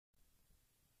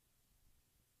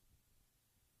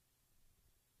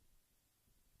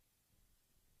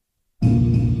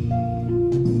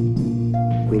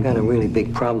You got a really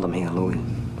big problem here, Louis.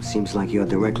 Seems like you're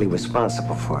directly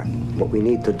responsible for it. What we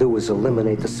need to do is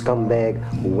eliminate the scumbag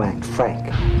who whacked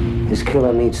Frank. His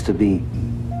killer needs to be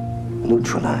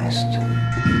neutralized.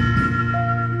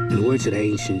 In the words of the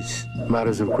ancients,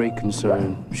 matters of great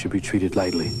concern should be treated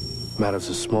lightly. Matters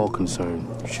of small concern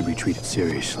should be treated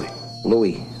seriously.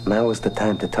 Louis, now is the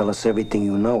time to tell us everything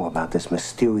you know about this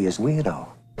mysterious weirdo.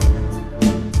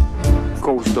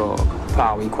 Ghost dog,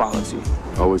 power equality.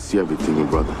 Always see everything, your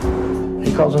brother.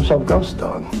 He calls himself Ghost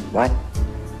Dog. What?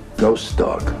 Ghost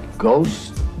Dog.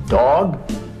 Ghost Dog?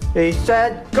 He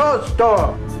said Ghost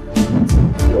Dog!